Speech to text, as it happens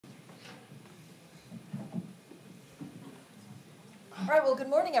All right, well, good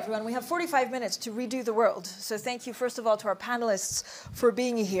morning, everyone. We have 45 minutes to redo the world. So thank you, first of all, to our panelists for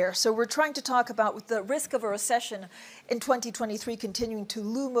being here. So we're trying to talk about the risk of a recession in 2023 continuing to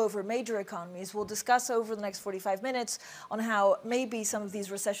loom over major economies. We'll discuss over the next 45 minutes on how maybe some of these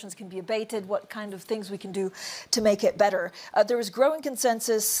recessions can be abated, what kind of things we can do to make it better. There is growing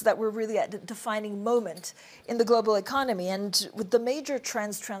consensus that we're really at a defining moment in the global economy. And with the major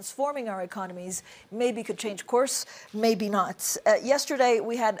trends transforming our economies, maybe could change course, maybe not. Yesterday,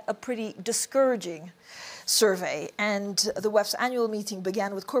 we had a pretty discouraging survey, and the WEF's annual meeting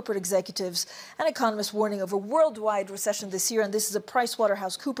began with corporate executives and economists warning of a worldwide recession this year. And this is a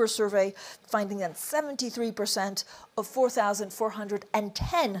PricewaterhouseCoopers survey finding that 73% of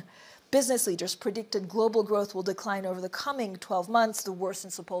 4,410 business leaders predicted global growth will decline over the coming 12 months, the worst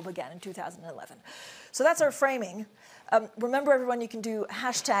since the poll began in 2011. So that's our framing. Remember, everyone, you can do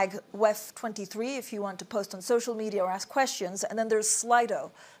hashtag WEF23 if you want to post on social media or ask questions. And then there's Slido.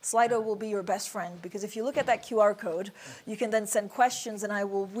 Slido will be your best friend, because if you look at that QR code, you can then send questions, and I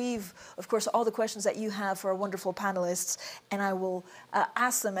will weave, of course, all the questions that you have for our wonderful panelists, and I will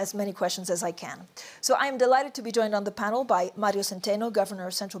ask them as many questions as I can. So I am delighted to be joined on the panel by Mário Centeno, Governor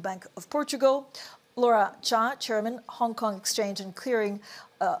of Central Bank of Portugal, Laura Cha, Chairman, Hong Kong Exchange and Clearing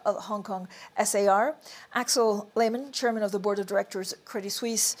of Hong Kong SAR, Axel Lehmann, Chairman of the Board of Directors, Credit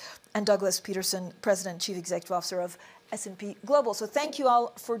Suisse, and Douglas Peterson, President and Chief Executive Officer of S&P Global. So thank you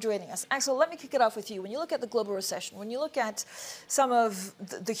all for joining us. Axel, let me kick it off with you. When you look at the global recession, when you look at some of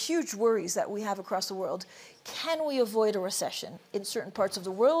the huge worries that we have across the world, can we avoid a recession in certain parts of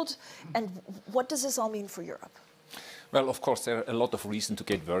the world? And what does this all mean for Europe? Well, of course, there are a lot of reasons to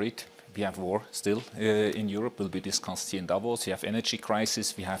get worried. We have war still in Europe, will be discussed here in Davos. We have energy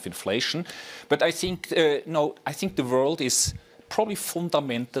crisis, we have inflation. But I think, I think the world is probably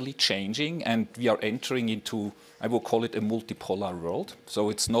fundamentally changing, and we are entering into, I would call it, a multipolar world. So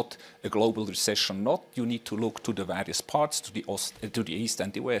it's not a global recession, you need to look to the various parts, to the east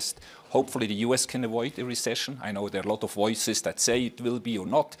and the west. Hopefully the US can avoid a recession. I know there are a lot of voices that say it will be or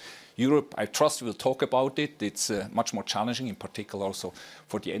not. Europe, I trust, will talk about it. It's much more challenging, in particular also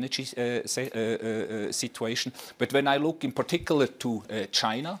for the energy situation. But when I look in particular to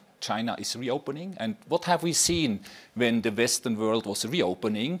China, China is reopening. And what have we seen when the Western world was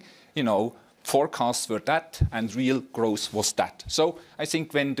reopening? You know, forecasts were that, and real growth was that. So I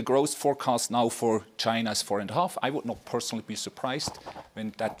think when the growth forecast now for China is 4.5, I would not personally be surprised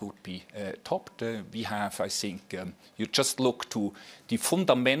when that would be topped. We have, I think, you just look to the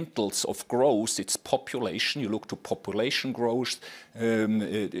fundamentals of growth, it's population. You look to population growth,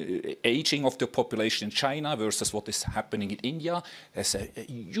 aging of the population in China versus what is happening in India. There's a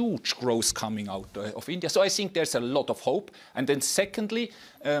huge growth coming out of India. So I think there's a lot of hope. And then secondly,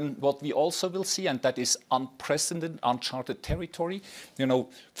 what we also will see, and that is unprecedented, uncharted territory. You know,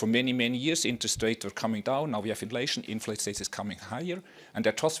 for many, many years, interest rates were coming down. Now we have inflation. Inflation rate is coming higher. And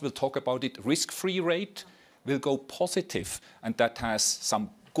I trust we'll talk about it. Risk-free rate will go positive, and that has some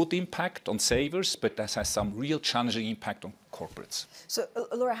good impact on savers, but that has some real challenging impact on corporates. So,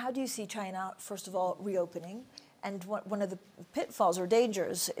 Laura, how do you see China, first of all, reopening? And one of the pitfalls or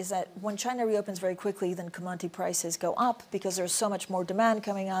dangers is that when China reopens very quickly, then commodity prices go up because there's so much more demand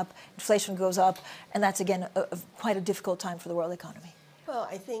coming up, inflation goes up, and that's, again, quite a difficult time for the world economy. Well,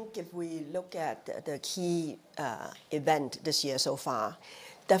 I think if we look at the key event this year so far,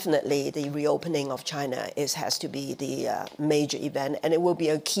 definitely the reopening of China has to be the major event, and it will be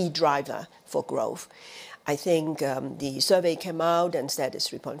a key driver for growth. I think the survey came out and said it's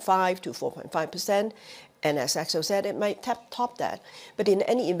 3.5 to 4.5%. And as Axel said, it might top that. But in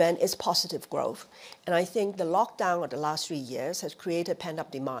any event, it's positive growth. And I think the lockdown of the last 3 years has created pent-up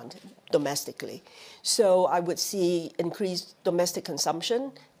demand domestically. So I would see increased domestic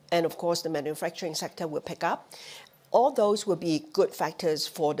consumption, and of course the manufacturing sector will pick up. All those will be good factors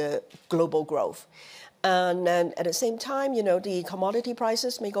for the global growth. And then at the same time, you know, the commodity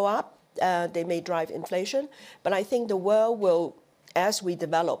prices may go up. They may drive inflation. But I think the world will, as we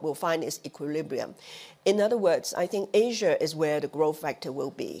develop, will find its equilibrium. In other words, I think Asia is where the growth factor will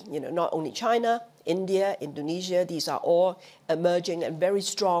be. You know, not only China, India, Indonesia, these are all emerging and very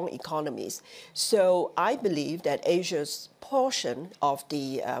strong economies. So I believe that Asia's portion of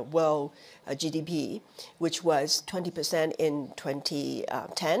the world GDP, which was 20% in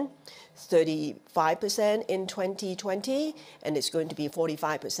 2010, 35% in 2020, and it's going to be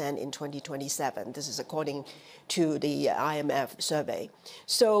 45% in 2027. This is according to the IMF survey.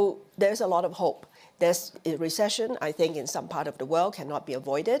 So there's a lot of hope. There's a recession, I think, in some part of the world cannot be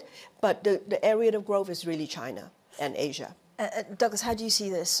avoided, but the area of growth is really China and Asia. Douglas, how do you see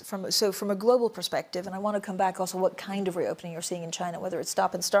this from a global perspective? And I want to come back also what kind of reopening you're seeing in China, whether it's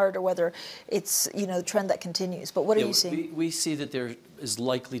stop and start or whether it's the trend that continues. But what are you seeing? We see that there is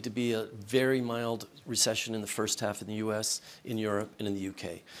likely to be a very mild recession in the first half in the U.S., in Europe, and in the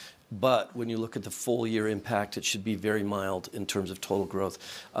U.K. But when you look at the full year impact, it should be very mild in terms of total growth.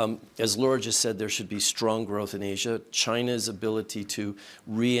 As Laura just said, there should be strong growth in Asia. China's ability to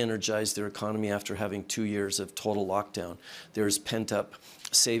re-energize their economy after having 2 years of total lockdown. There's pent-up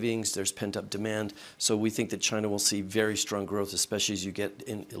savings, there's pent-up demand. So we think that China will see very strong growth, especially as you get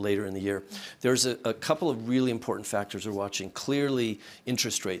in later in the year. There's a couple of really important factors we're watching. Clearly,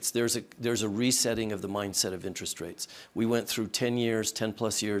 interest rates. There's a resetting of the mindset of interest rates. We went through 10 years, 10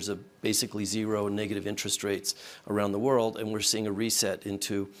 plus years of basically zero and negative interest rates around the world, and we're seeing a reset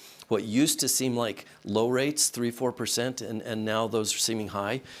into what used to seem like low rates, 3-4%, and now those are seeming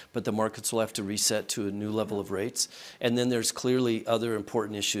high, but the markets will have to reset to a new level of rates. And then there's clearly other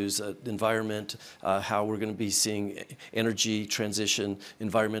important issues, environment, how we're going to be seeing energy transition,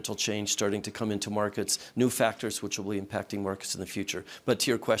 environmental change starting to come into markets, new factors which will be impacting markets in the future. But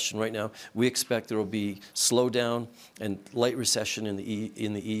to your question right now, we expect there will be slowdown and light recession in the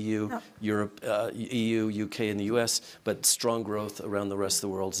EU, Europe, EU, UK, and the US, but strong growth around the rest of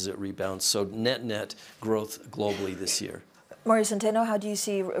the world as it rebounds. So net growth globally this year. Mário Centeno, how do you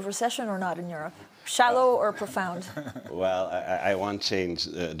see a recession or not in Europe? Shallow or profound? Well, I won't change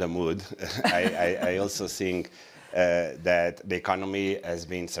the mood. I also think that the economy has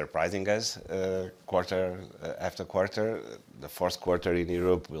been surprising us quarter after quarter. The fourth quarter in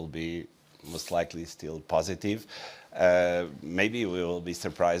Europe will be most likely still positive. Maybe we will be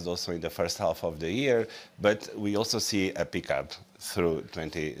surprised also in the first half of the year, but we also see a pickup through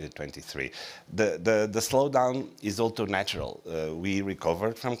 2023. The slowdown is also natural. We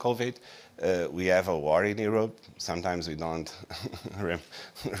recovered from COVID. We have a war in Europe. Sometimes we don't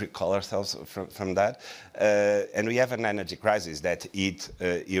recall ourselves from that. And we have an energy crisis that hit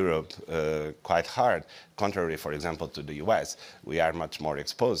Europe quite hard. Contrary, for example, to the US, we are much more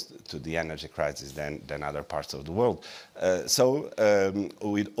exposed to the energy crisis than other parts of the world. So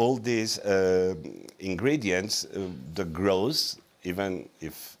with all these ingredients, the growth, even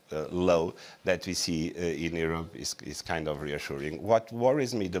if low, that we see in Europe is kind of reassuring. What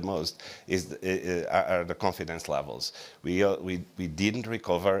worries me the most are the confidence levels. We didn't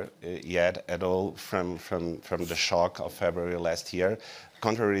recover yet at all from the shock of February last year.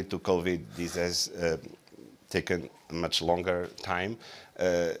 Contrary to COVID, this has taken a much longer time.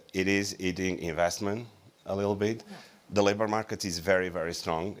 It is eating investment a little bit. The labor market is very, very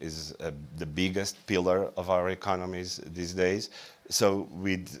strong, is the biggest pillar of our economies these days. So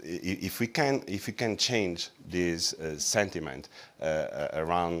if we can change this sentiment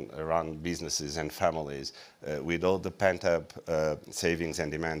around businesses and families with all the pent-up savings and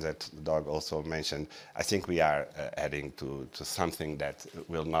demands that Doug also mentioned, I think we are heading to something that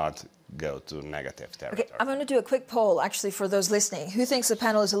will not go to negative territory. Okay, I'm going to do a quick poll, actually, for those listening. Who thinks the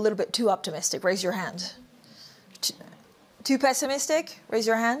panel is a little bit too optimistic? Raise your hand. Too pessimistic? Raise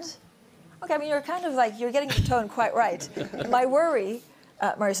your hand. Okay, I mean, you're kind of like, you're getting the tone quite right. My worry,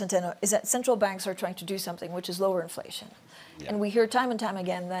 Mário Centeno, is that central banks are trying to do something which is lower inflation. Yeah. And we hear time and time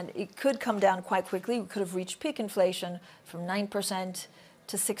again that it could come down quite quickly. We could have reached peak inflation from 9%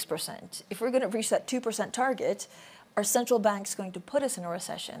 to 6%. If we're going to reach that 2% target, are central banks going to put us in a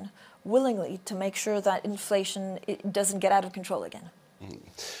recession willingly to make sure that inflation doesn't get out of control again?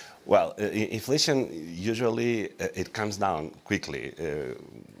 Well, inflation usually it comes down quickly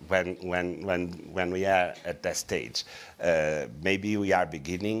when we are at that stage. Maybe we are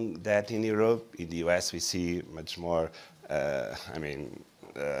beginning that in Europe. In the US, we see much more.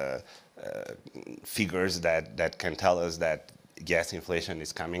 Figures that can tell us that yes, inflation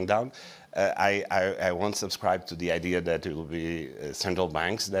is coming down. I won't subscribe to the idea that it will be central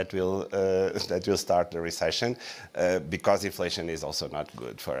banks that will start the recession, because inflation is also not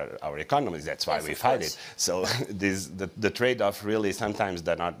good for our economies. That's why we fight it. So the trade-off really sometimes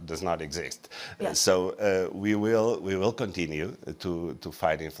does not exist. Yes. So we will continue to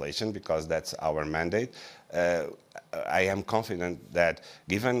fight inflation because that's our mandate. I am confident that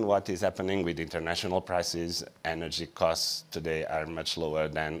given what is happening with international prices, energy costs today are much lower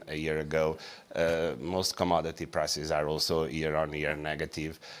than a year ago. Most commodity prices are also year-on-year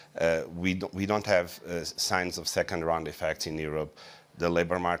negative. We don't have signs of second-round effects in Europe. The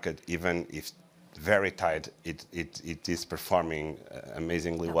labor market, even if very tight, it is performing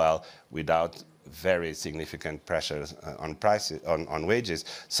amazingly well without very significant pressures on prices, on wages.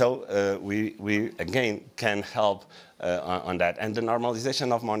 So we again can help on that. And the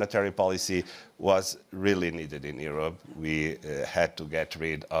normalization of monetary policy was really needed in Europe. We had to get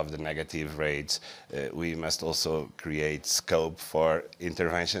rid of the negative rates. We must also create scope for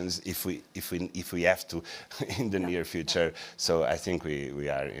interventions if we have to in the near future. So I think we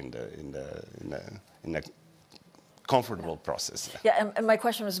are in a comfortable process. Yeah, and my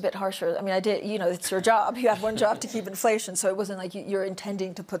question was a bit harsher. I mean, it's your job. You have one job to keep inflation, so it wasn't like you're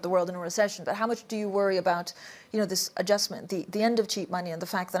intending to put the world in a recession. But how much do you worry about, this adjustment, the end of cheap money, and the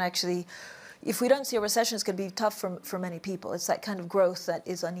fact that actually, if we don't see a recession, it's going to be tough for many people. It's that kind of growth that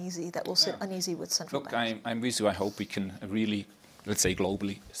is uneasy, that will sit uneasy with central banks. Look, I'm with you. I hope we can really, let's say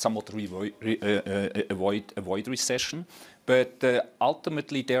globally, somewhat avoid recession. But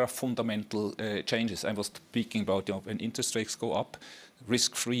ultimately, there are fundamental changes. I was speaking about when interest rates go up,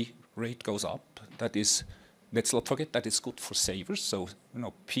 risk-free rate goes up. That is, let's not forget, that is good for savers. So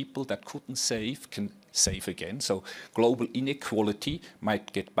people that couldn't save can save again. So global inequality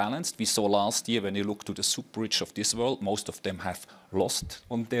might get balanced. We saw last year when you look to the super rich of this world, most of them have lost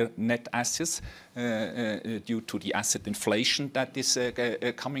on their net assets due to the asset inflation that is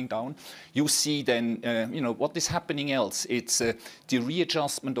coming down. You see then, what is happening else? It's the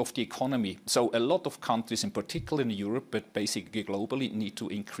readjustment of the economy. So a lot of countries, in particular in Europe, but basically globally, need to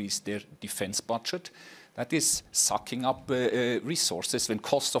increase their defense budget. That is sucking up resources. When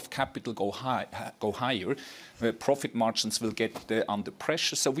costs of capital go higher, profit margins will get under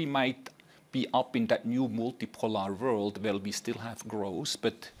pressure. So we might be up in that new multipolar world where we still have growth,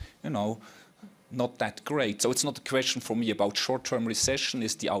 but not that great. So it's not a question for me about short-term recession.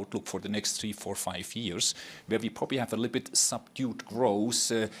 It's the outlook for the next 3, 4, 5 years, where we probably have a little bit subdued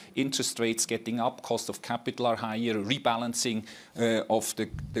growth, interest rates getting up, cost of capital are higher, rebalancing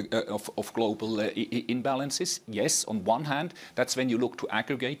of global imbalances. Yes, on one hand, that's when you look to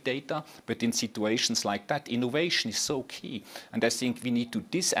aggregate data, but in situations like that, innovation is so key. And I think we need to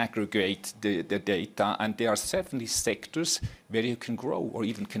disaggregate the data, and there are certainly sectors where you can grow or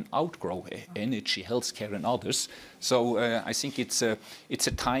even can outgrow energy, healthcare, and others. So I think it's a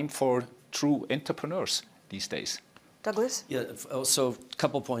time for true entrepreneurs these days. Douglas? Yeah, so a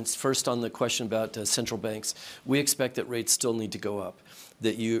couple points. First, on the question about central banks, we expect that rates still need to go up.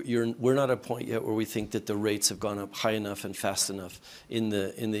 That we're not at a point yet where we think that the rates have gone up high enough and fast enough. In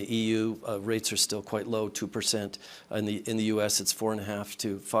the EU, rates are still quite low, 2%. In the US, it's 4.5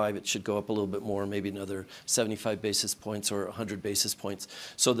 to 5. It should go up a little bit more, maybe another 75 basis points or 100 basis points.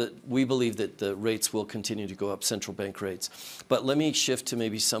 So that we believe that the rates will continue to go up, central bank rates. But let me shift to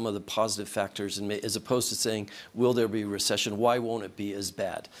maybe some of the positive factors, and as opposed to saying, will there be a recession? Why won't it be as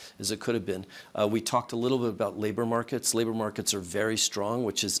bad as it could have been? We talked a little bit about labor markets. Labor markets are very strong,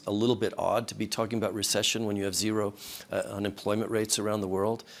 which is a little bit odd to be talking about recession when you have zero unemployment rates around the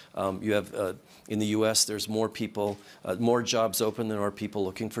world. You have, in the US, there's more people, more jobs open than are people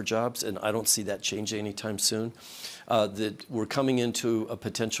looking for jobs, and I don't see that changing anytime soon. That we're coming into a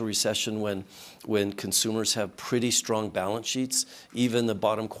potential recession when consumers have pretty strong balance sheets. Even the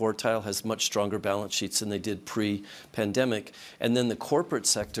bottom quartile has much stronger balance sheets than they did pre-pandemic. And then the corporate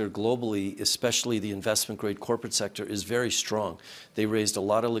sector globally, especially the investment-grade corporate sector, is very strong. They raised a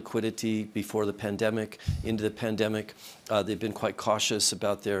lot of liquidity before the pandemic, into the pandemic. They've been quite cautious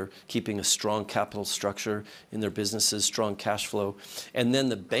about their keeping a strong capital structure in their businesses, strong cash flow. And then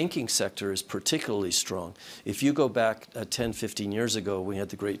the banking sector is particularly strong. If you go back 10, 15 years ago, we had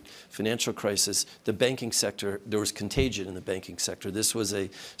the great financial crisis, the banking sector, there was contagion in the banking sector. This was a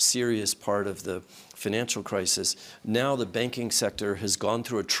serious part of the financial crisis. Now the banking sector has gone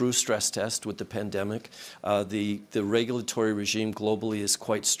through a true stress test with the pandemic. The regulatory regime globally is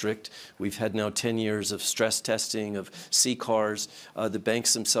quite strict. We've had now 10 years of stress testing, of CCARs, the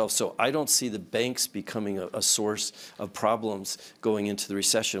banks themselves. So I don't see the banks becoming a source of problems going into the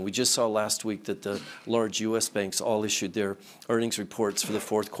recession. We just saw last week that the large US banks all issued their earnings reports for the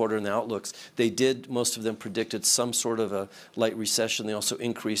fourth quarter and the outlooks. They did, most of them predicted some sort of a light recession. They also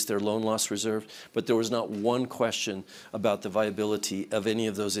increased their loan loss reserve. But there was not one question about the viability of any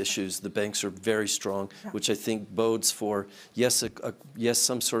of those issues. The banks are very strong, which I think bodes for, yes,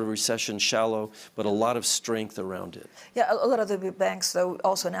 some sort of recession, shallow, but a lot of strength around it. Yeah, a lot of the big banks, though,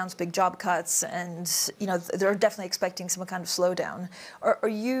 also announced big job cuts, and they're definitely expecting some kind of slowdown. Are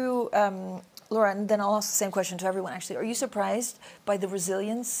you, Laura, and then I'll ask the same question to everyone, actually, are you surprised by the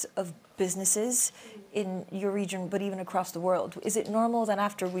resilience of businesses in your region, but even across the world? Is it normal that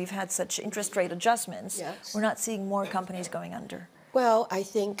after we've had such interest rate adjustments, we're not seeing more companies going under? Well, I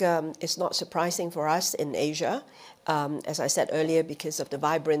think it's not surprising for us in Asia. As I said earlier, because of the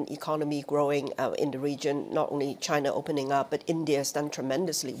vibrant economy growing in the region, not only China opening up, but India has done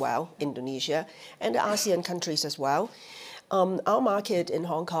tremendously well, Indonesia, and the ASEAN countries as well. Our market in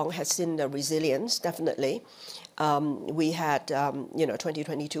Hong Kong has seen the resilience, definitely. We had,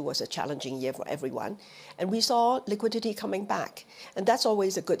 2022 was a challenging year for everyone. And we saw liquidity coming back. And that's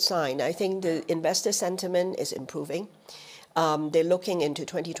always a good sign. I think the investor sentiment is improving. They're looking into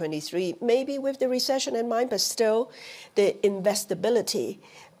 2023, maybe with the recession in mind, but still the investability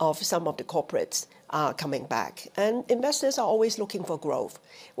of some of the corporates are coming back. And investors are always looking for growth.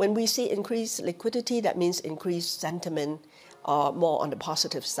 When we see increased liquidity, that means increased sentiment, more on the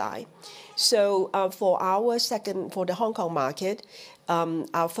positive side. So for the Hong Kong market,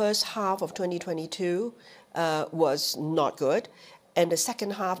 our first half of 2022 was not good. And the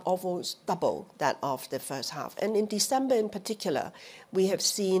second half almost double that of the first half. And in December in particular, we have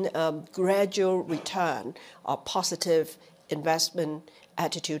seen a gradual return of positive investment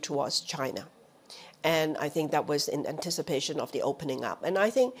attitude towards China. And I think that was in anticipation of the opening up. And I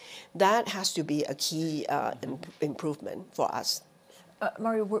think that has to be a key improvement for us.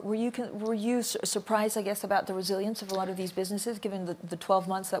 Mário, were you surprised, I guess, about the resilience of a lot of these businesses, given the 12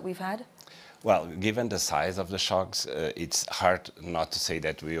 months that we've had? Well, given the size of the shocks, it's hard not to say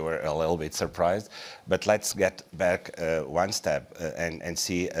that we were a little bit surprised. But let's get back one step and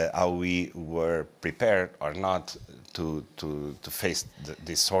see how we were prepared or not to face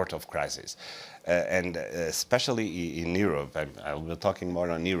this sort of crisis. And especially in Europe, and I will be talking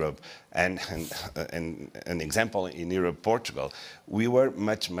more on Europe, and an example in Europe, Portugal, we were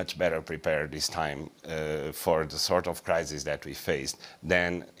much better prepared this time for the sort of crisis that we faced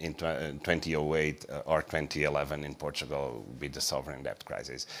than in 2008 or 2011 in Portugal with the sovereign debt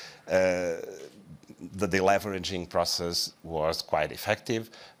crisis. The deleveraging process was quite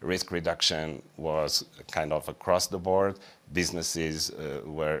effective. Risk reduction was kind of across the board. Businesses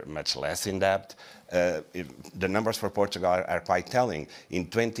were much less in debt. The numbers for Portugal are quite telling. In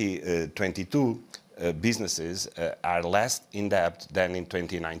 2022, businesses are less in debt than in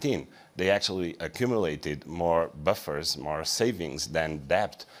 2019. They actually accumulated more buffers, more savings than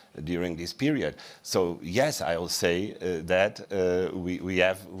debt during this period. So yes, I will say that we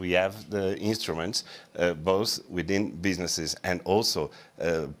have the instruments, both within businesses and also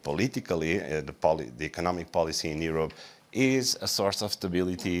politically. The economic policy in Europe is a source of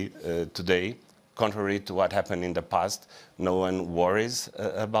stability today. Contrary to what happened in the past, no one worries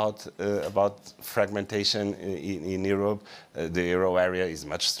about fragmentation in Europe. The euro area is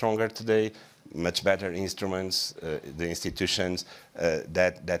much stronger today, much better instruments. The institutions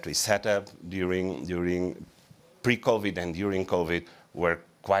that we set up during pre-COVID and during COVID were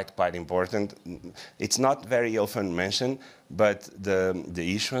quite important. It's not very often mentioned, but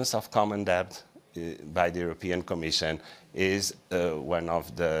the issuance of common debt by the European Commission is one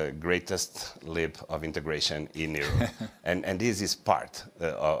of the greatest leap of integration in Europe. and this is part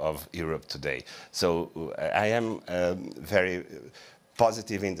of Europe today. So I am very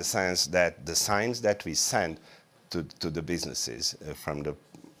positive in the sense that the signs that we send to the businesses from the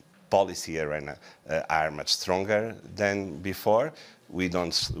policy arena are much stronger than before. We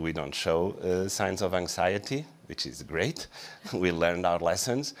don't show signs of anxiety, which is great. We learned our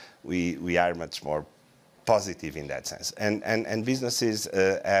lessons. We are much more positive in that sense. And businesses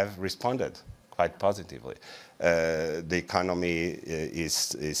have responded quite positively. The economy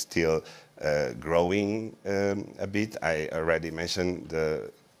is still growing a bit. I already mentioned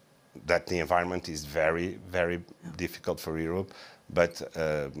that the environment is very difficult for Europe, but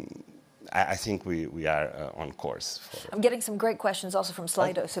I think we are on course. I'm getting some great questions also from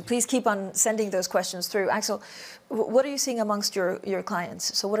Slido, so please keep on sending those questions through. Axel, what are you seeing amongst your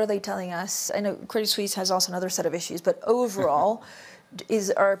clients? So what are they telling us? I know Credit Suisse has also another set of issues, but overall,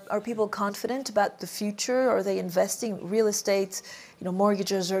 are people confident about the future? Are they investing? Real estate,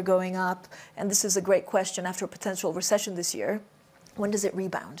 mortgages are going up, and this is a great question after a potential recession this year. When does it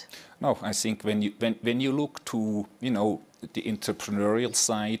rebound? No, I think when you look to the entrepreneurial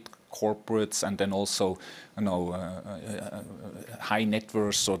side, corporates, and then also high net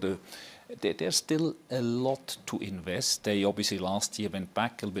worth, there's still a lot to invest. They obviously last year went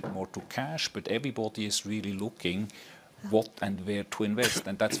back a little bit more to cash, but everybody is really looking what and where to invest,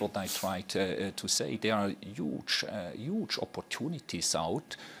 and that's what I tried to say. There are huge opportunities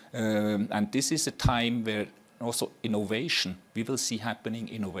out, and this is a time where also innovation. We will see happening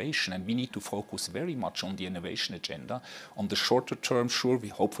innovation, and we need to focus very much on the innovation agenda. On the shorter term, sure, we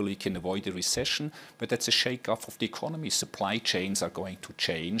hopefully can avoid a recession, but that's a shake-off of the economy. Supply chains are going to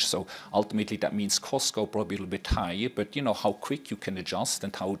change, so ultimately that means costs go probably a little bit higher, but you know how quick you can adjust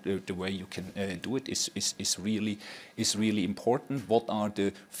and how the way you can do it is really important. What are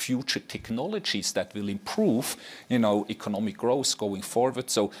the future technologies that will improve, you know, economic growth going forward?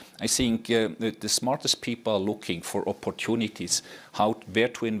 So I think the smartest people are looking for opportunities, where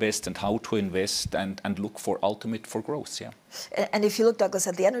to invest and how to invest, and look for ultimate for growth. Yeah. And if you look, Douglas,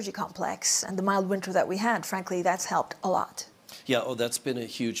 at the energy complex and the mild winter that we had, frankly, that's helped a lot. Yeah, that's been a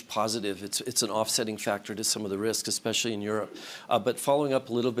huge positive. It's an offsetting factor to some of the risks, especially in Europe. But following up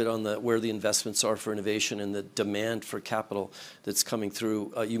a little bit on where the investments are for innovation and the demand for capital that's coming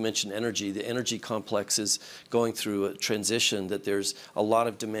through, you mentioned energy. The energy complex is going through a transition, that there's a lot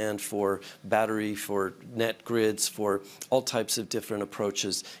of demand for battery, for net grids, for all types of different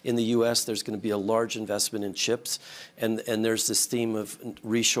approaches. In the US, there's going to be a large investment in chips, and there's this theme of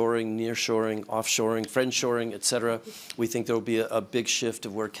reshoring, nearshoring, offshoring, friendshoring, et cetera. We think there will be a big shift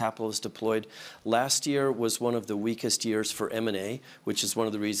of where capital is deployed. Last year was one of the weakest years for M&A, which is one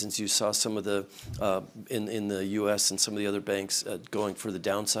of the reasons you saw some of the, in the US and some of the other banks going for the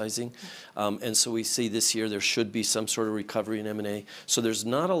downsizing. And so we see this year there should be some sort of recovery in M&A. So there's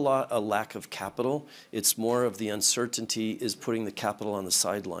not a lack of capital. It's more of the uncertainty is putting the capital on the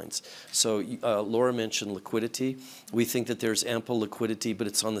sidelines. So Laura mentioned liquidity. We think that there's ample liquidity, but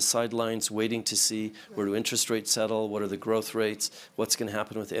it's on the sidelines waiting to see where do interest rates settle, what are the growth rates, what's going to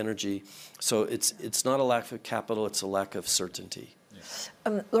happen with energy. So it's not a lack of capital, it's a lack of certainty.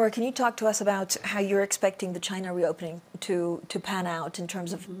 Laura, can you talk to us about how you're expecting the China reopening to pan out in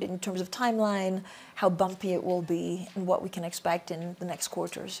terms of timeline, how bumpy it will be, and what we can expect in the next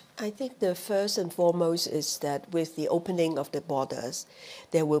quarters? I think the first and foremost is that with the opening of the borders,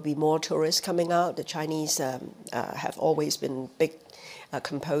 there will be more tourists coming out. The Chinese have always been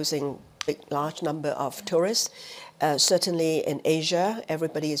composing large number of tourists. Certainly in Asia,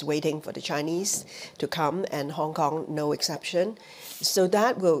 everybody is waiting for the Chinese to come, and Hong Kong no exception. So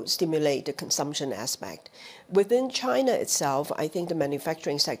that will stimulate the consumption aspect. Within China itself, I think the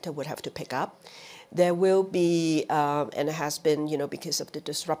manufacturing sector would have to pick up. There will be, and it has been, because of the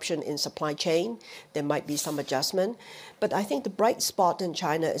disruption in supply chain, there might be some adjustment. But I think the bright spot in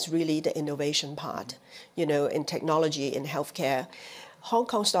China is really the innovation part, in technology, in healthcare. Hong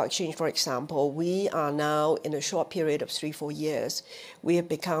Kong Stock Exchange, for example, we are now, in a short period of 3-4 years, we have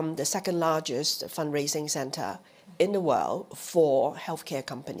become the second largest fundraising center in the world for healthcare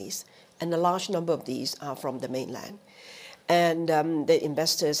companies. And a large number of these are from the mainland. And the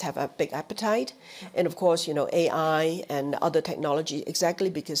investors have a big appetite. And of course, AI and other technology, exactly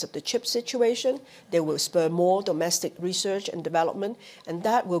because of the chip situation, they will spur more domestic research and development, and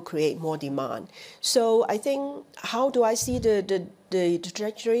that will create more demand. So I think, how do I see the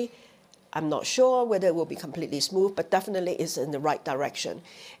trajectory? I'm not sure whether it will be completely smooth, but definitely it's in the right direction.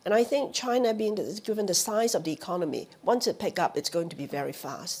 And I think China, given the size of the economy, once it picks up, it's going to be very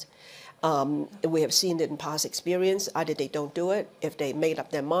fast. We have seen it in past experience. Either they don't do it, if they made up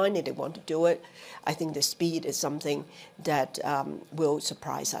their mind and they want to do it. I think the speed is something that will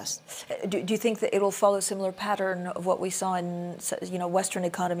surprise us. Do you think that it will follow a similar pattern of what we saw in Western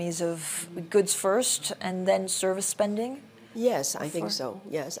economies of goods first and then service spending? Yes, I think so.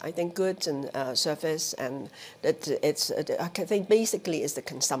 Yes, I think goods and service, and that I think basically it's the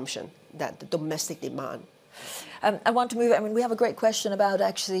consumption, that the domestic demand. I want to move. We have a great question about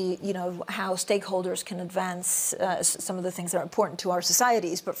actually, how stakeholders can advance some of the things that are important to our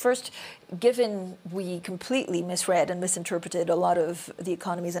societies. But first, given we completely misread and misinterpreted a lot of the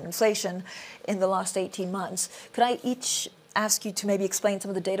economies and inflation in the last 18 months, could I each ask you to maybe explain some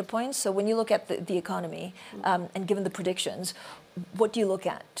of the data points? So when you look at the economy and given the predictions, what do you look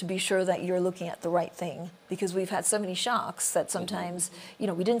at to be sure that you're looking at the right thing? Because we've had so many shocks that sometimes,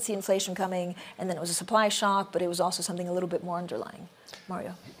 we didn't see inflation coming, and then it was a supply shock, but it was also something a little bit more underlying.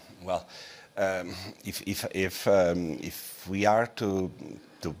 Mario? Well, if we are to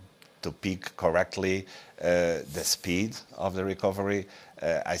pick correctly the speed of the recovery,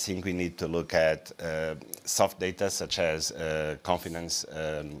 I think we need to look at soft data such as confidence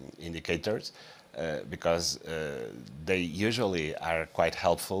indicators, because they usually are quite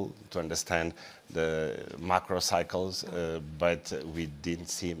helpful to understand the macro cycles, but we didn't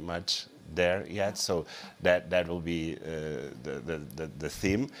see much there yet. So that will be the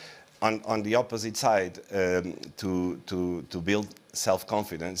theme. On the opposite side, to build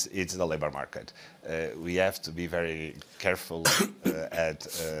self-confidence, it's the labor market. We have to be very careful at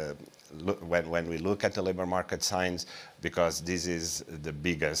when we look at the labor market signs, because this is the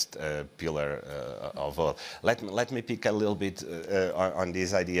biggest pillar of all. Let me pick a little bit on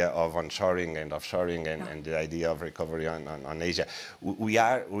this idea of onshoring and offshoring and the idea of recovery on Asia. We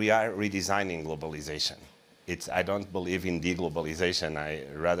are redesigning globalization. I don't believe in deglobalization. I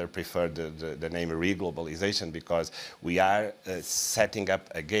rather prefer the name reglobalization, because we are setting up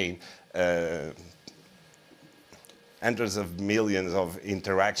again hundreds of millions of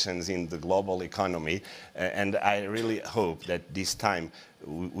interactions in the global economy, and I really hope that this time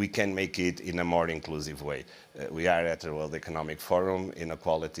we can make it in a more inclusive way. We are at the World Economic Forum.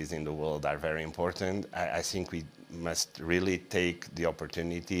 Inequalities in the world are very important. I think we must really take the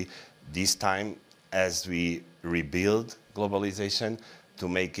opportunity this time, as we rebuild globalization, to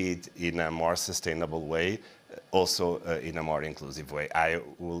make it in a more sustainable way, also in a more inclusive way. I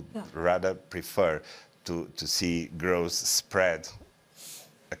would rather prefer to see growth spread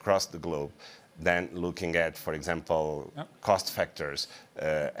across the globe than looking at, for example, cost factors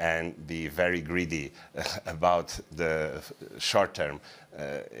and be very greedy about the short term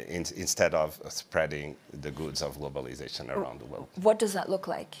instead of spreading the goods of globalization around the world. What does that look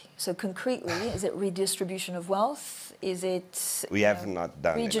like? So concretely, is it redistribution of wealth? Is it we have not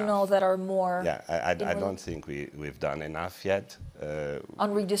done regional enough. That are more? Yeah, I don't think we've done enough yet.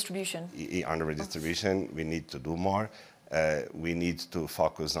 On redistribution? On redistribution, we need to do more. We need to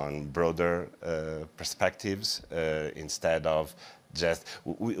focus on broader perspectives instead of just...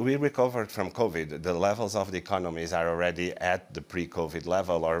 We recovered from COVID. The levels of the economies are already at the pre-COVID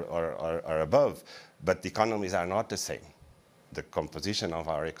level or above, but the economies are not the same. The composition of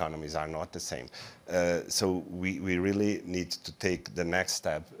our economies are not the same. So we really need to take the next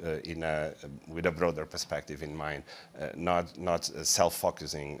step with a broader perspective in mind, not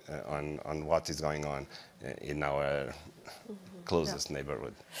self-focusing on what is going on in our closest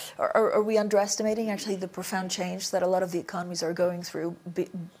neighborhood. Are we underestimating actually the profound change that a lot of the economies are going through,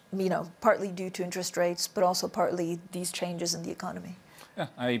 partly due to interest rates, but also partly these changes in the economy? Yeah,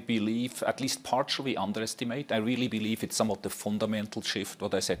 I believe, at least partially underestimate. I really believe it's somewhat the fundamental shift,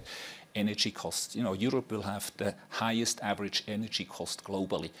 what I said, energy costs. Europe will have the highest average energy cost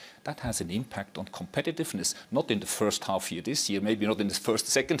globally. That has an impact on competitiveness, not in the first half year this year, maybe not in the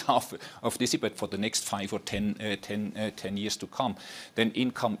second half of this year, but for the next 5 or 10 years to come. Then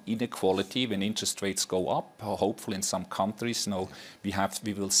income inequality, when interest rates go up, hopefully in some countries,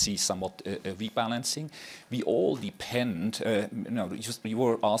 we will see somewhat a rebalancing. We all depend, you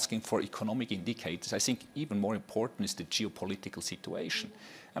were asking for economic indicators. I think even more important is the geopolitical situation.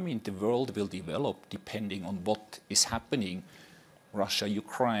 I mean, the world will develop depending on what is happening. Russia,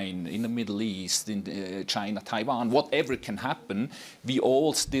 Ukraine, in the Middle East, in China, Taiwan, whatever can happen. We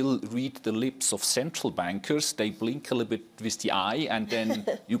all still read the lips of central bankers. They blink a little bit with the eye, and then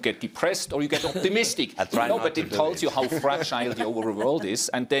you get depressed or you get optimistic. But it tells you how fragile the overall world is.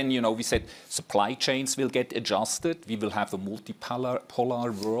 And then, we said supply chains will get adjusted. We will have a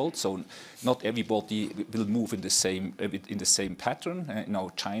multipolar world, so not everybody will move in the same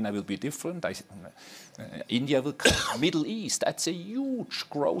pattern. China will be different. India will come. Middle East, that's a huge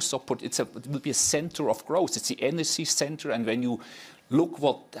growth opportunity. It will be a center of growth. It's the energy center, and when you look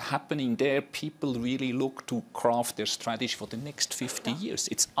what's happening there, people really look to craft their strategy for the next 50 years.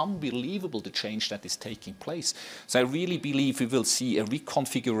 It's unbelievable the change that is taking place. So I really believe we will see a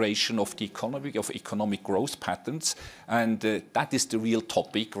reconfiguration of the economy, of economic growth patterns, and that is the real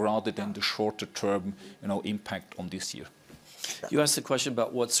topic rather than the shorter term, impact on this year. You asked the question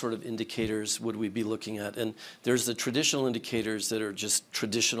about what sort of indicators would we be looking at, and there's the traditional indicators that are just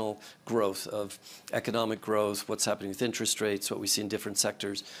traditional growth of economic growth, what's happening with interest rates, what we see in different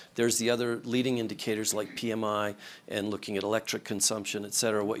sectors. There's the other leading indicators like PMI and looking at electric consumption, et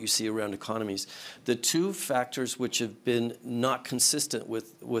cetera, what you see around economies. The two factors which have been not consistent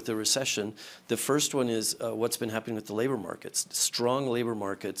with a recession, the first one is what's been happening with the labor markets. Strong labor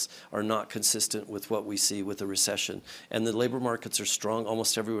markets are not consistent with what we see with a recession, and the labor markets are strong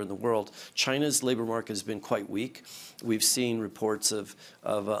almost everywhere in the world. China's labor market has been quite weak. We've seen reports of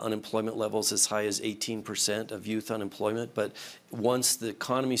unemployment levels as high as 18% of youth unemployment, but once the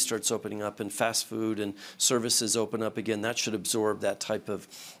economy starts opening up and fast food and services open up again, that should absorb that type of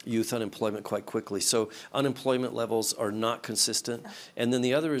youth unemployment quite quickly. So unemployment levels are not consistent. And then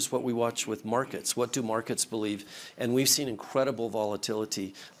the other is what we watch with markets. What do markets believe? And we've seen incredible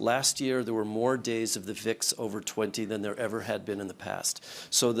volatility. Last year, there were more days of the VIX over 20 than there ever had been in the past.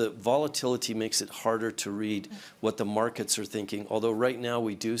 So the volatility makes it harder to read what the markets are thinking. Although right now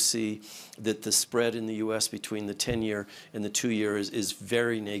we do see that the spread in the U.S. between the 10-year and the 2-year year is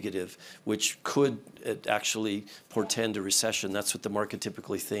very negative, which could actually portend a recession. That's what the market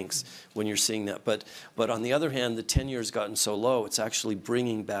typically thinks when you're seeing that. But on the other hand, the 10-year has gotten so low, it's actually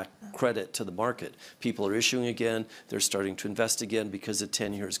bringing back credit to the market. People are issuing again. They're starting to invest again because the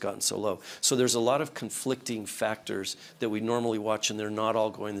 10-year has gotten so low. So there's a lot of conflicting factors that we normally watch, and they're not all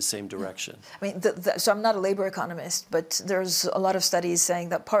going the same direction. I mean, so I'm not a labor economist, but there's a lot of studies saying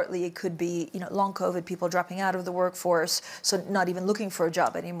that partly it could be, long COVID, people dropping out of the workforce, so not even looking for a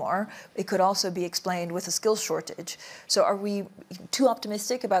job anymore. It could also be explained with a skills shortage. So are we too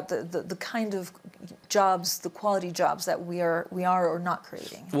optimistic about the kind of jobs, the quality jobs that we are or not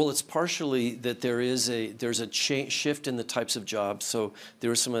creating? Well, it's partially that there's a shift in the types of jobs. So there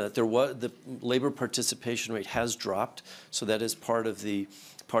was some of that. The labor participation rate has dropped, so that is part of the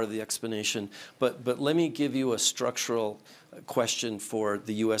explanation. But let me give you a structural question for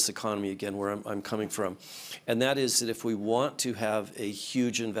the U.S. economy again, where I'm coming from, and that is that if we want to have a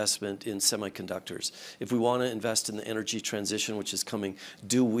huge investment in semiconductors, if we want to invest in the energy transition which is coming,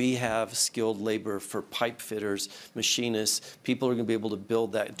 do we have skilled labor for pipe fitters, machinists, people who are going to be able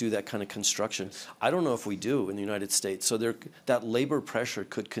to do that kind of construction? I don't know if we do in the United States. So that labor pressure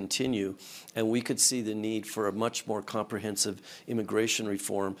could continue, and we could see the need for a much more comprehensive immigration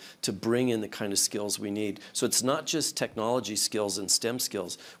reform to bring in the kind of skills we need. So it's not just technology skills and STEM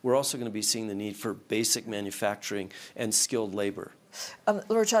skills. We're also going to be seeing the need for basic manufacturing and skilled labor.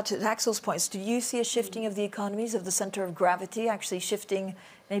 Laura, to Axel's points, do you see a shifting of the economies, of the center of gravity, actually shifting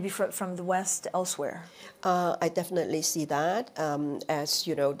maybe from the West elsewhere? I definitely see that.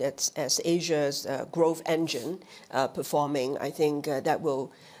 As Asia's growth engine performing, I think that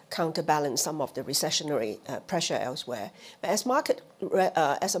will counterbalance some of the recessionary pressure elsewhere. But as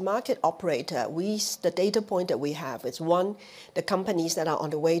a market operator, the data point that we have is, one, the companies that are on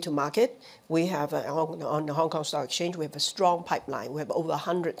the way to market. We have on the Hong Kong Stock Exchange, we have a strong pipeline. We have over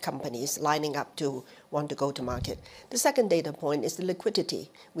 100 companies lining up to want to go to market. The second data point is the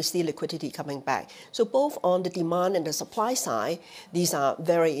liquidity. We see liquidity coming back. So both on the demand and the supply side, these are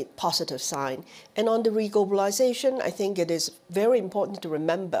very positive signs. And on the reglobalization, I think it is very important to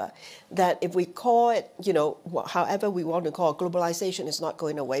remember that if we call it, however we want to call it, globalization is not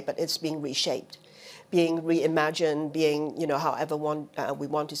going away, but it's being reshaped, being reimagined, being, however we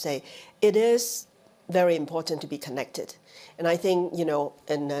want to say. It is very important to be connected. And I think,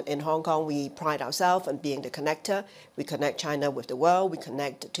 in Hong Kong, we pride ourselves on being the connector. We connect China with the world. We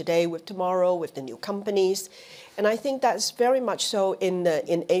connect today with tomorrow, with the new companies. And I think that's very much so in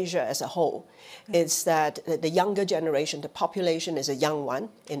Asia as a whole. It's that the younger generation, the population is a young one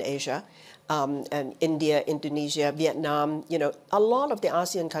in Asia. And India, Indonesia, Vietnam, a lot of the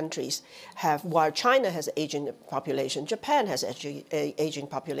ASEAN countries have, while China has an aging population, Japan has an aging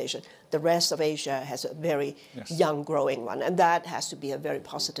population, the rest of Asia has a very young growing one. And that has to be a very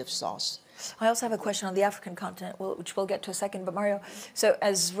positive source. I also have a question on the African continent, which we'll get to a second. But Mario, so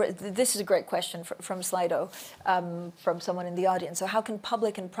this is a great question from Slido, from someone in the audience. So how can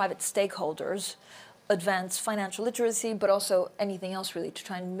public and private stakeholders advance financial literacy, but also anything else really to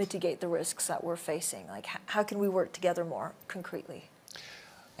try and mitigate the risks that we're facing? Like, how can we work together more concretely?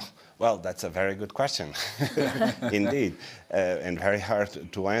 Well, that's a very good question, indeed, and very hard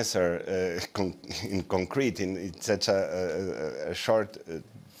to answer in concrete in such a short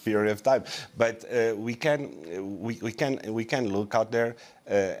period of time. But we can look out there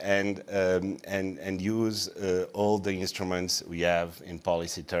and use all the instruments we have in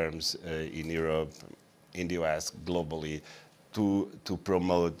policy terms in Europe, in the US, globally, to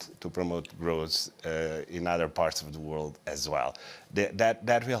promote growth in other parts of the world as well.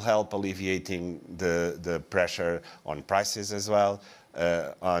 That will help alleviating the pressure on prices as well,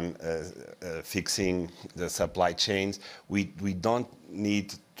 on fixing the supply chains. We don't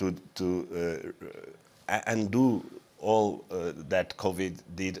need to undo all that COVID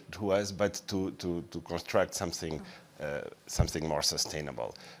did to us, but to construct something more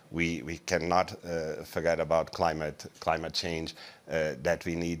sustainable. We cannot forget about climate change that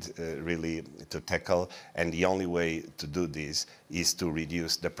we need really to tackle, and the only way to do this is to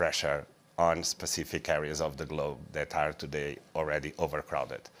reduce the pressure on specific areas of the globe that are today already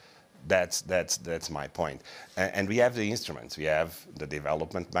overcrowded. That's my point. And we have the instruments. We have the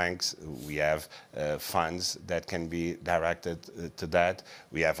development banks. We have funds that can be directed to that.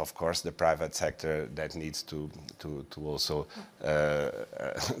 We have, of course, the private sector that needs to also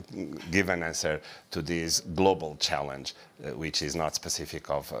give an answer to this global challenge, which is not specific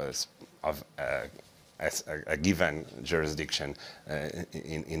of as a given jurisdiction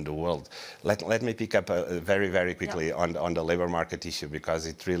in the world. Let me pick up very, very quickly on the labor market issue, because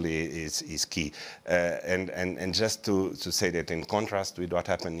it really is key. And just to say that in contrast with what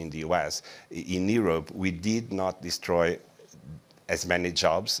happened in the US, in Europe, we did not destroy as many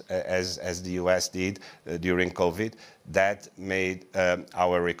jobs as the US did during COVID. That made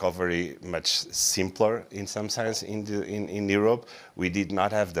our recovery much simpler in some sense in Europe. We did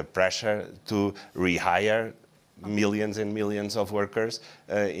not have the pressure to rehire millions and millions of workers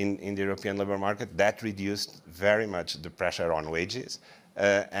in the European labor market. That reduced very much the pressure on wages.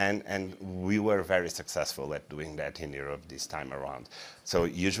 And we were very successful at doing that in Europe this time around. So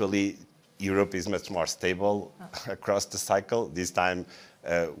usually Europe is much more stable across the cycle. This time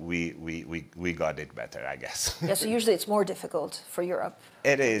we got it better, I guess. Yeah, so usually it's more difficult for Europe.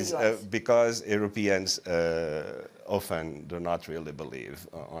 It is, because Europeans often do not really believe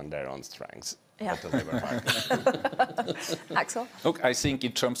on their own strengths. Yeah. At the labor market. Axel? Look, I think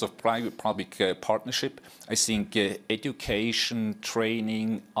in terms of private-public partnership, I think education,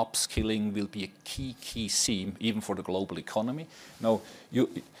 training, upskilling will be a key theme, even for the global economy. Now,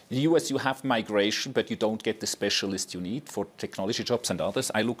 in the US, you have migration, but you don't get the specialists you need for technology jobs and others.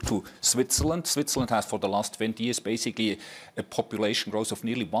 I look to Switzerland. Switzerland has, for the last 20 years, basically a population growth of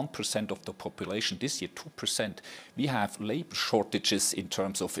nearly 1% of the population. This year, 2%. We have labor shortages in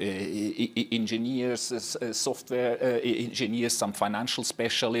terms of engineers, software engineers, some financial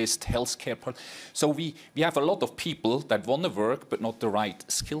specialists, healthcare. So we have a lot of people that want to work, but not the right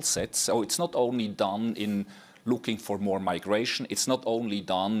skill sets. So it's not only done in looking for more migration. It's not only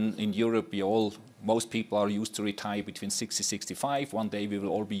done in Europe. Most people are used to retire between 60, 65. One day we will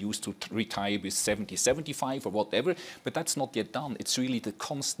all be used to retire with 70, 75 or whatever. But that's not yet done. It's really the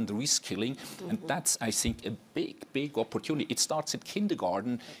constant reskilling. And that's, I think, a big opportunity. It starts at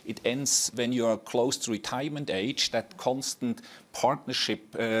kindergarten. It ends when you are close to retirement age. That constant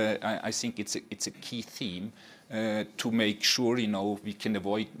partnership, I think it's a key theme. To make sure, we can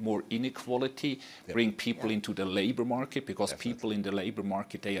avoid more inequality, bring people into the labor market, because people in the labor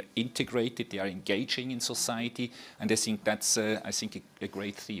market, they are integrated, they are engaging in society, and I think that's, a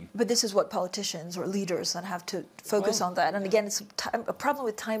great theme. But this is what politicians or leaders that have to focus on that. And again, it's a problem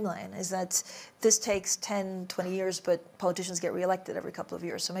with timeline is that this takes 10, 20 years, but politicians get reelected every couple of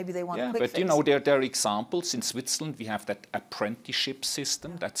years, so maybe they want a quick fix. But there are examples. In Switzerland, we have that apprenticeship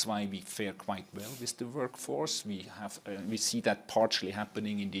system. That's why we fare quite well with the workforce. We see that partially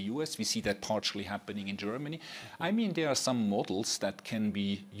happening in the US. We see that partially happening in Germany. I mean, there are some models that can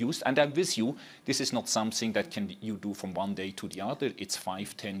be used. And I'm with you. This is not something that you do from one day to the other. It's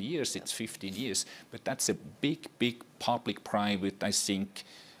 5, 10 years. It's 15 years. But that's a big public-private, I think,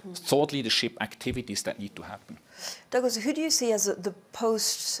 thought leadership activities that need to happen. Douglas, who do you see as the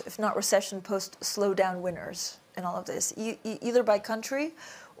post, if not recession, post-slowdown winners in all of this, either by country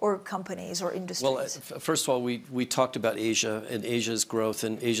or companies or industries? Well, first of all, we talked about Asia and Asia's growth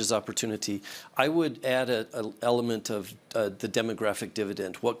and Asia's opportunity. I would add an element of the demographic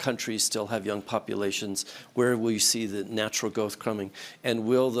dividend. What countries still have young populations? Where will you see the natural growth coming? And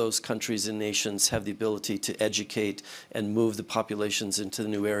will those countries and nations have the ability to educate and move the populations into the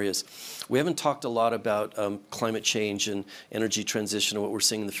new areas? We haven't talked a lot about climate change and energy transition and what we're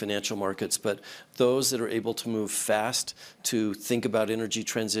seeing in the financial markets, but those that are able to move fast to think about energy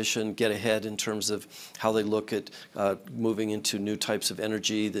transition, get ahead in terms of how they look at moving into new types of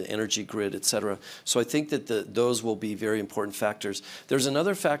energy, the energy grid, et cetera. So I think that those will be very important factors. There's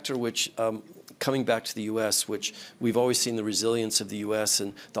another factor which, coming back to the U.S., which we've always seen the resilience of the U.S.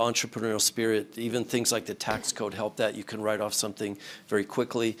 and the entrepreneurial spirit, even things like the tax code help that. You can write off something very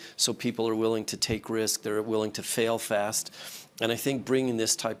quickly, so people are willing to take risk, they're willing to fail fast. And I think bringing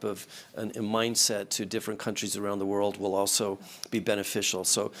this type of a mindset to different countries around the world will also be beneficial.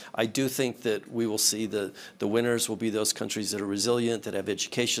 So I do think that we will see the winners will be those countries that are resilient, that have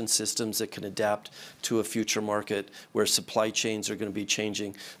education systems that can adapt to a future market where supply chains are going to be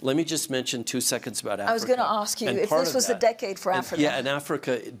changing. Let me just mention 2 seconds about Africa. I was going to ask you if this was the decade for Africa. And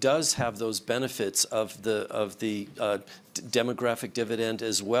Africa does have those benefits of the demographic dividend,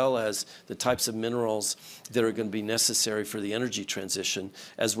 as well as the types of minerals that are going to be necessary for the energy transition,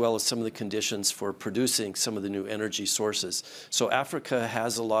 as well as some of the conditions for producing some of the new energy sources. So Africa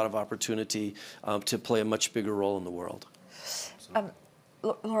has a lot of opportunity to play a much bigger role in the world.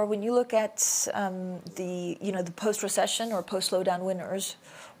 Laura, when you look at the post-recession or post-slowdown winners,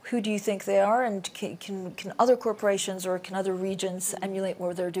 Who do you think they are, and can other corporations or can other regions emulate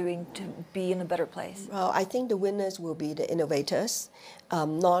what they're doing to be in a better place? Well, I think the winners will be the innovators.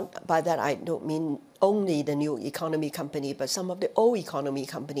 Not by that I don't mean only the new economy company, but some of the old economy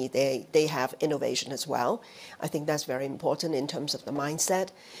company, they have innovation as well. I think that's very important in terms of the mindset,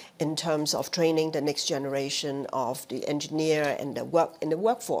 in terms of training the next generation of the engineer and the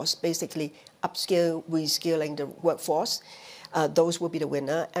workforce, basically upskill, reskilling the workforce. Those will be the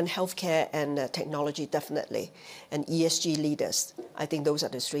winner, and healthcare and technology definitely, and ESG leaders. I think those are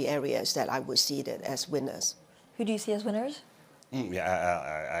the three areas that I would see that as winners. Who do you see as winners?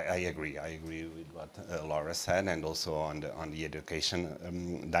 Yeah, I agree. I agree with what Laura said, and also on the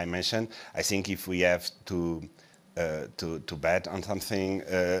education dimension. I think if we have to bet on something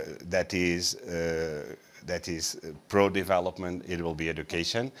that is pro-development, it will be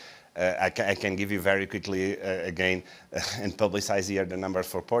education. I can give you very quickly again and publicize here the numbers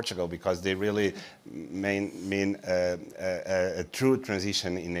for Portugal, because they really mean a true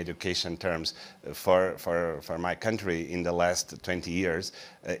transition in education terms for my country in the last 20 years.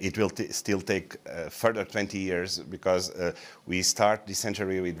 It will still take further 20 years, because we start this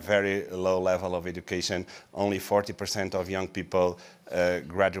century with very low level of education. Only 40% of young people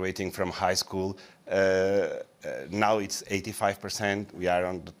graduating from high school. Now it's 85%. We are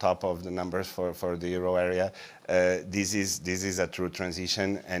on the top of the numbers for the euro area. This is a true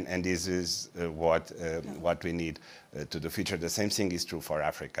transition, and this is what we need to the future. The same thing is true for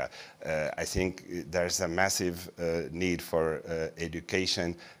Africa. I think there's a massive need for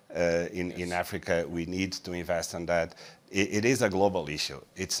education in Africa. We need to invest in that. It is a global issue.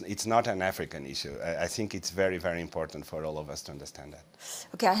 It's not an African issue. I think it's very, very important for all of us to understand that.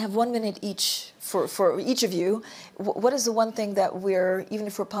 Okay, I have 1 minute each for each of you. What is the one thing that even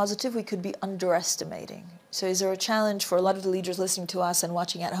if we're positive, we could be underestimating? So is there a challenge for a lot of the leaders listening to us and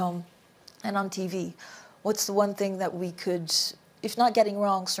watching at home and on TV? What's the one thing that we could, if not getting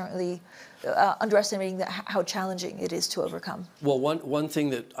wrong, certainly underestimating how challenging it is to overcome? Well, one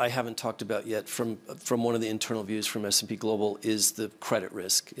thing that I haven't talked about yet from one of the internal views from S&P Global is the credit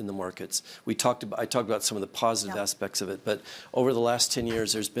risk in the markets. I talked about some of the positive aspects of it, but over the last 10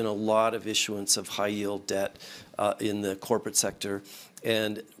 years, there's been a lot of issuance of high-yield debt in the corporate sector.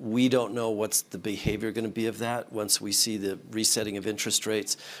 And we don't know what's the behavior going to be of that once we see the resetting of interest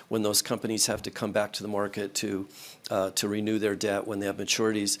rates, when those companies have to come back to the market to renew their debt when they have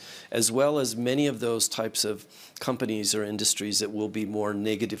maturities, as well as many of those types of companies or industries that will be more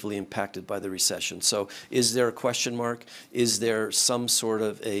negatively impacted by the recession. So is there a question mark? Is there some sort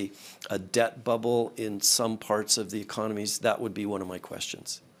of a debt bubble in some parts of the economies? That would be one of my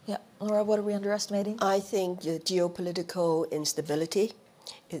questions. Yeah, Laura, what are we underestimating? I think the geopolitical instability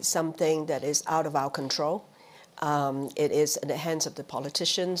is something that is out of our control. It is in the hands of the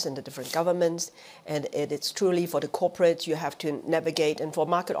politicians and the different governments, and it is truly for the corporates you have to navigate, and for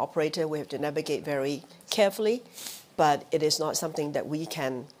market operator we have to navigate very carefully. But it is not something that we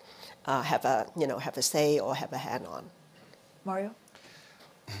can have a say or have a hand on. Mario?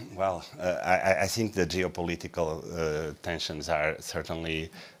 Well, I think the geopolitical tensions are certainly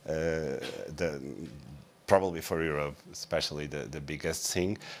probably for Europe, especially the biggest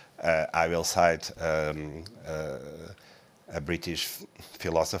thing. I will cite a British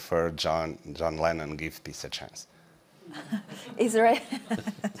philosopher, John Lennon, give peace a chance. Is there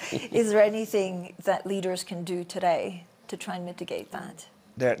anything that leaders can do today to try and mitigate that?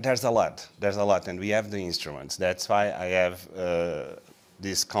 There's a lot, and we have the instruments. That's why I have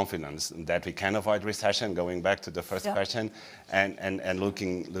this confidence that we can avoid recession, going back to the first question, and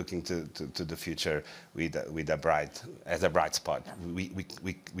looking to the future with a bright spot. Yeah.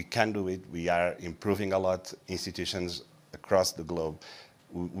 We can do it. We are improving a lot. Institutions across the globe.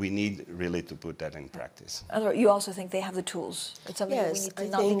 We need really to put that in practice. You also think they have the tools? It's something that we need to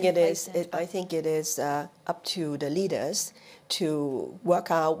not be complacent. I think it is up to the leaders to work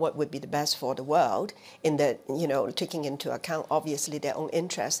out what would be the best for the world, in that, taking into account obviously their own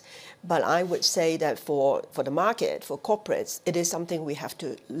interests. But I would say that for the market, for corporates, it is something we have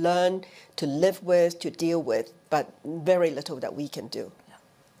to learn to live with, to deal with, but very little that we can do.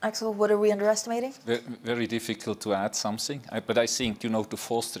 Axel, what are we underestimating? Very difficult to add something, but I think, to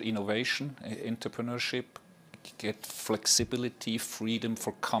foster innovation, entrepreneurship, get flexibility, freedom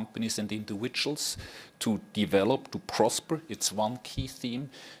for companies and individuals to develop, to prosper. It's one key theme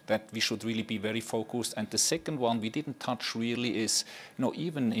that we should really be very focused. And the second one we didn't touch really is,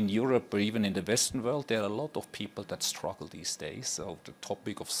 even in Europe or even in the Western world, there are a lot of people that struggle these days. So the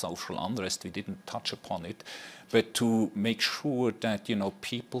topic of social unrest, we didn't touch upon it. But to make sure that,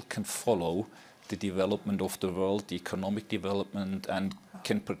 people can follow the development of the world, the economic development, and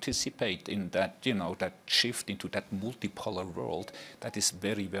can participate in that, that shift into that multipolar world, that is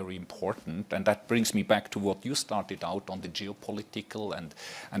very, very important. And that brings me back to what you started out on, the geopolitical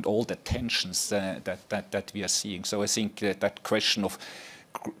and all the tensions that we are seeing. So I think that question of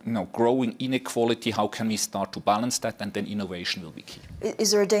growing inequality, how can we start to balance that, and then innovation will be key.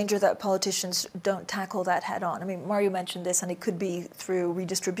 Is there a danger that politicians don't tackle that head on? I mean, Mario mentioned this, and it could be through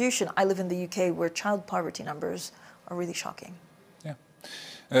redistribution. I live in the UK where child poverty numbers are really shocking. Yeah.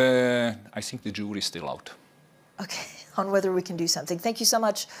 I think the jury is still out. Okay, on whether we can do something. Thank you so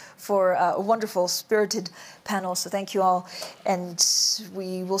much for a wonderful, spirited panel. So thank you all. And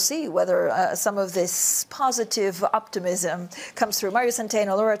we will see whether some of this positive optimism comes through. Mário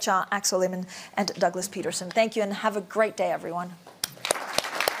Centeno, Laura Cha, Axel Lehmann, and Douglas Peterson. Thank you and have a great day, everyone.